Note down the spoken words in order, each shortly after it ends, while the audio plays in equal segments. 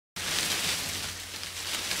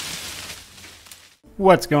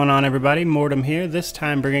What's going on, everybody? Mortem here, this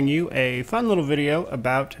time bringing you a fun little video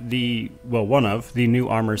about one of the new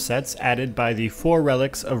armor sets added by the 4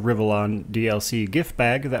 Relics of Rivellon DLC gift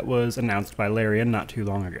bag that was announced by Larian not too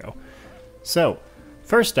long ago. So,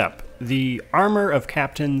 first up, the armor of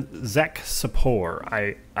Captain Zek Sapor.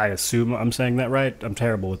 I assume I'm saying that right. I'm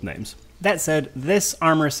terrible with names. That said, this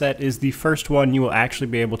armor set is the first one you will actually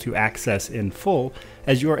be able to access in full,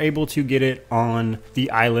 as you are able to get it on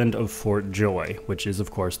the island of Fort Joy, which is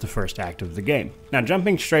of course the first act of the game. Now,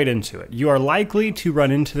 jumping straight into it, you are likely to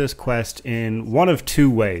run into this quest in one of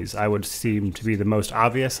 2 ways. I would seem to be the most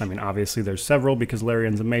obvious. I mean, obviously there's several because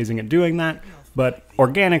Larian's amazing at doing that, but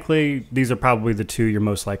organically, these are probably the 2 you're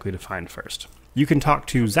most likely to find first. You can talk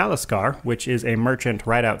to Zalaskar, which is a merchant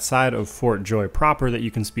right outside of Fort Joy proper that you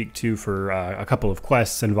can speak to for a couple of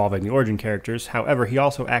quests involving the origin characters. However, he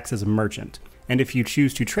also acts as a merchant. And if you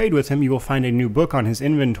choose to trade with him, you will find a new book on his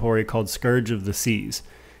inventory called Scourge of the Seas.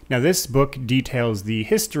 Now, this book details the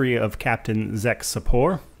history of Captain Zek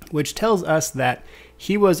Sapor, which tells us that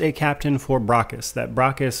he was a captain for Brachus, that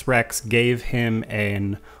Brachus Rex gave him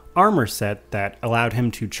an armor set that allowed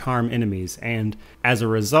him to charm enemies, and as a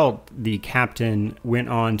result, the captain went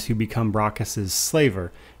on to become Brachus's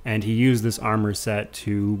slaver, and he used this armor set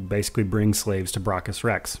to basically bring slaves to Brachus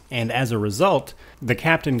Rex. And as a result, the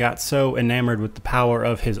captain got so enamored with the power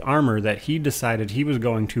of his armor that he decided he was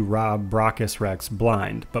going to rob Brachus Rex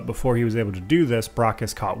blind. But before he was able to do this,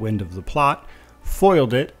 Brachus caught wind of the plot,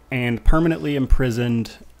 foiled it, and permanently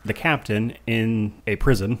imprisoned the captain in a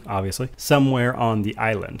prison, obviously, somewhere on the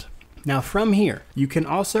island. Now from here, you can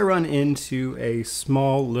also run into a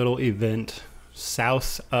small little event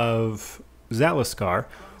south of Zalaskar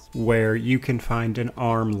where you can find an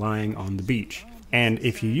arm lying on the beach. And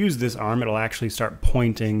if you use this arm, it'll actually start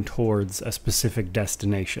pointing towards a specific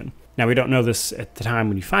destination. Now, we don't know this at the time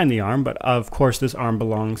when you find the arm, but of course this arm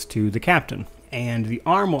belongs to the captain. And the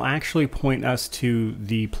arm will actually point us to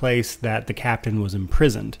the place that the captain was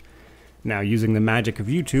imprisoned. Now, using the magic of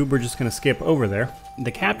YouTube, we're just going to skip over there.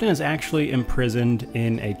 The captain is actually imprisoned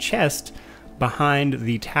in a chest behind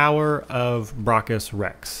the tower of Brachus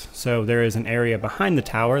Rex. So there is an area behind the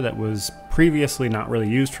tower that was previously not really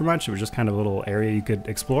used for much. It was just kind of a little area you could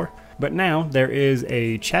explore. But now there is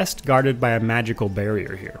a chest guarded by a magical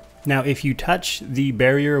barrier here. Now, if you touch the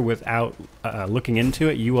barrier without looking into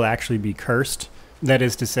it, you will actually be cursed. That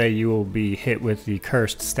is to say, you will be hit with the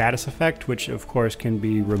cursed status effect, which of course can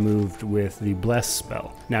be removed with the bless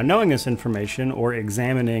spell. Now, knowing this information or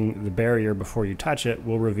examining the barrier before you touch it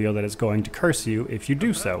will reveal that it's going to curse you if you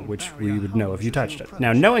do so, which we would know if you touched it.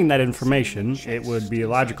 Now, knowing that information, it would be a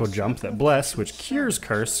logical jump that bless, which cures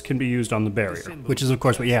curse, can be used on the barrier, which is of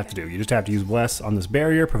course what you have to do. You just have to use bless on this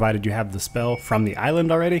barrier, provided you have the spell from the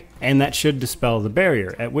island already, and that should dispel the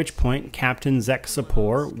barrier, at which point Captain Zek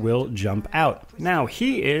Sapor will jump out. Now,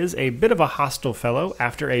 he is a bit of a hostile fellow.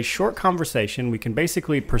 After a short conversation, we can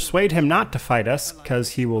basically persuade him not to fight us, because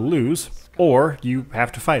he will lose, or you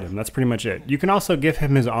have to fight him. That's pretty much it. You can also give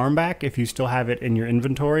him his arm back if you still have it in your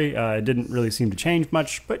inventory. It didn't really seem to change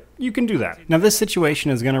much, but you can do that. Now, this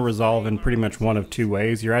situation is going to resolve in pretty much one of 2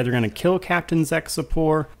 ways. You're either going to kill Captain Zek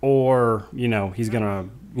Sapor, or, you know, he's going to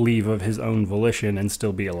leave of his own volition and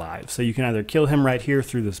still be alive. So you can either kill him right here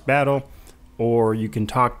through this battle, or you can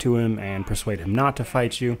talk to him and persuade him not to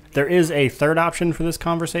fight you. There is a third option for this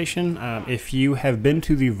conversation. If you have been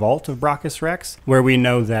to the vault of Brachus Rex, where we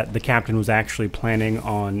know that the captain was actually planning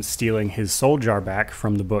on stealing his soul jar back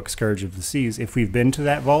from the book Scourge of the Seas, if we've been to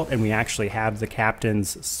that vault and we actually have the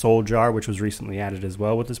captain's soul jar, which was recently added as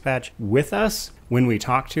well with this patch, with us, when we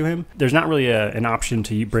talk to him, there's not really an option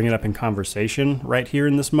to bring it up in conversation right here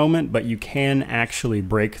in this moment, but you can actually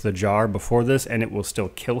break the jar before this and it will still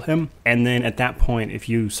kill him. And then at that point, if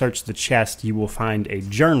you search the chest, you will find a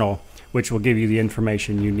journal, which will give you the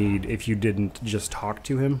information you need if you didn't just talk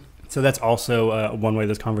to him. So that's also one way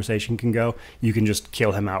this conversation can go. You can just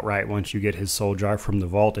kill him outright once you get his soul jar from the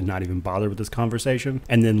vault and not even bother with this conversation,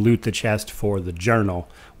 and then loot the chest for the journal,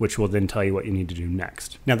 which will then tell you what you need to do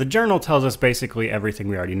next. Now, the journal tells us basically everything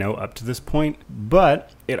we already know up to this point,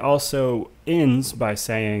 but it also ends by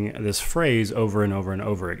saying this phrase over and over and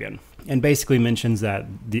over again, and basically mentions that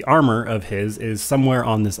the armor of his is somewhere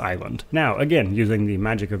on this island. Now, again, using the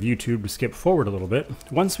magic of YouTube to skip forward a little bit,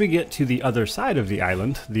 once we get to the other side of the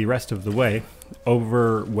island, the rest of the way,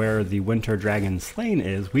 over where the Winter Dragon Slain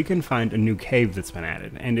is, we can find a new cave that's been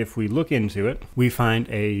added. And if we look into it, we find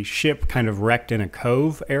a ship kind of wrecked in a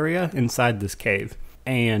cove area inside this cave.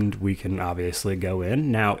 And we can obviously go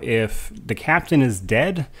in. Now, if the captain is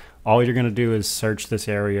dead, all you're going to do is search this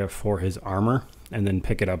area for his armor and then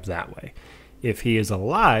pick it up that way. If he is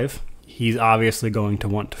alive, he's obviously going to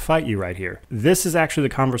want to fight you right here. This is actually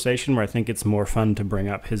the conversation where I think it's more fun to bring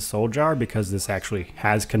up his soul jar, because this actually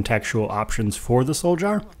has contextual options for the soul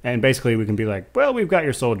jar. And basically we can be like, well, we've got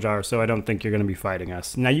your soul jar, so I don't think you're going to be fighting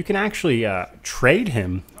us. Now you can actually trade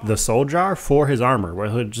him the soul jar for his armor, where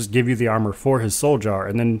he'll just give you the armor for his soul jar,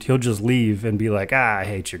 and then he'll just leave and be like, I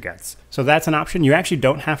hate your guts. So that's an option. You actually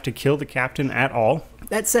don't have to kill the captain at all.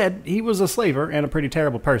 That said, he was a slaver and a pretty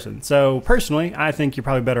terrible person. So personally, I think you're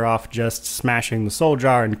probably better off just smashing the soul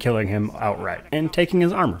jar and killing him outright and taking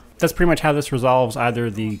his armor. That's pretty much how this resolves.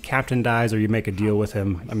 Either the captain dies or you make a deal with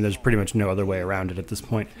him. I mean, there's pretty much no other way around it at this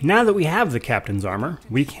point. Now that we have the captain's armor,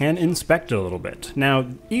 we can inspect it a little bit. Now,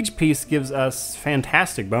 each piece gives us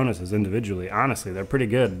fantastic bonuses individually. Honestly, they're pretty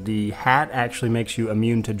good. The hat actually makes you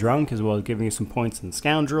immune to drunk, as well as giving you some points in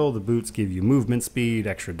scoundrel. The boots give you movement speed,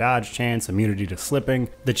 extra dodge chance, immunity to slipping.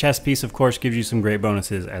 The chest piece, of course, gives you some great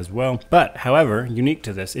bonuses as well. But, however, unique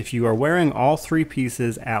to this, if you are wearing all three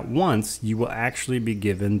pieces at once, you will actually be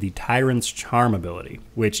given the Tyrant's Charm ability,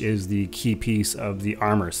 which is the key piece of the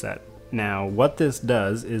armor set. Now, what this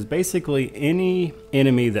does is basically any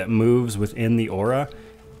enemy that moves within the aura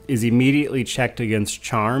is immediately checked against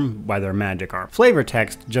charm by their magic armor. Flavor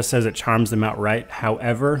text just says it charms them outright.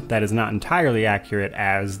 However, that is not entirely accurate,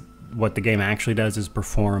 as what the game actually does is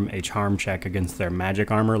perform a charm check against their magic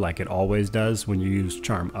armor, like it always does when you use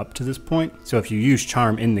charm up to this point. So if you use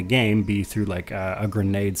charm in the game, be through like a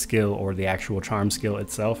grenade skill or the actual charm skill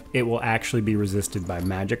itself, it will actually be resisted by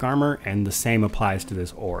magic armor, and the same applies to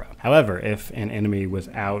this aura. However, if an enemy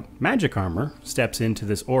without magic armor steps into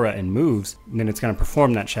this aura and moves, then it's going to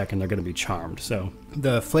perform that check and they're going to be charmed. So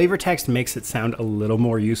the flavor text makes it sound a little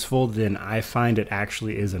more useful than I find it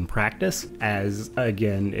actually is in practice, as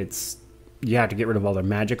again, you have to get rid of all their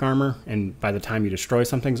magic armor, and by the time you destroy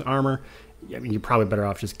something's armor, I mean, you're probably better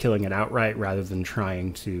off just killing it outright rather than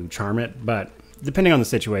trying to charm it. But depending on the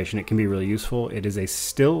situation, it can be really useful. It is a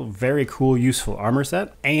still very cool, useful armor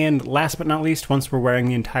set. And last but not least, once we're wearing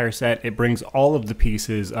the entire set, it brings all of the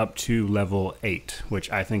pieces up to level 8,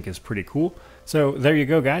 which I think is pretty cool. So there you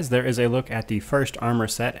go, guys. There is a look at the first armor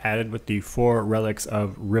set added with the 4 Relics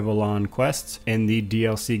of Rivellon quests in the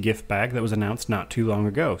DLC gift bag that was announced not too long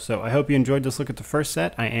ago. So I hope you enjoyed this look at the first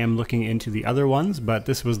set. I am looking into the other ones, but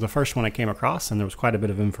this was the first one I came across, and there was quite a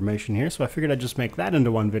bit of information here, so I figured I'd just make that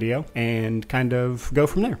into one video and kind of go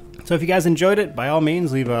from there. So if you guys enjoyed it, by all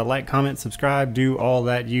means, leave a like, comment, subscribe, do all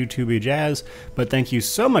that YouTubey jazz. But thank you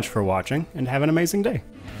so much for watching, and have an amazing day.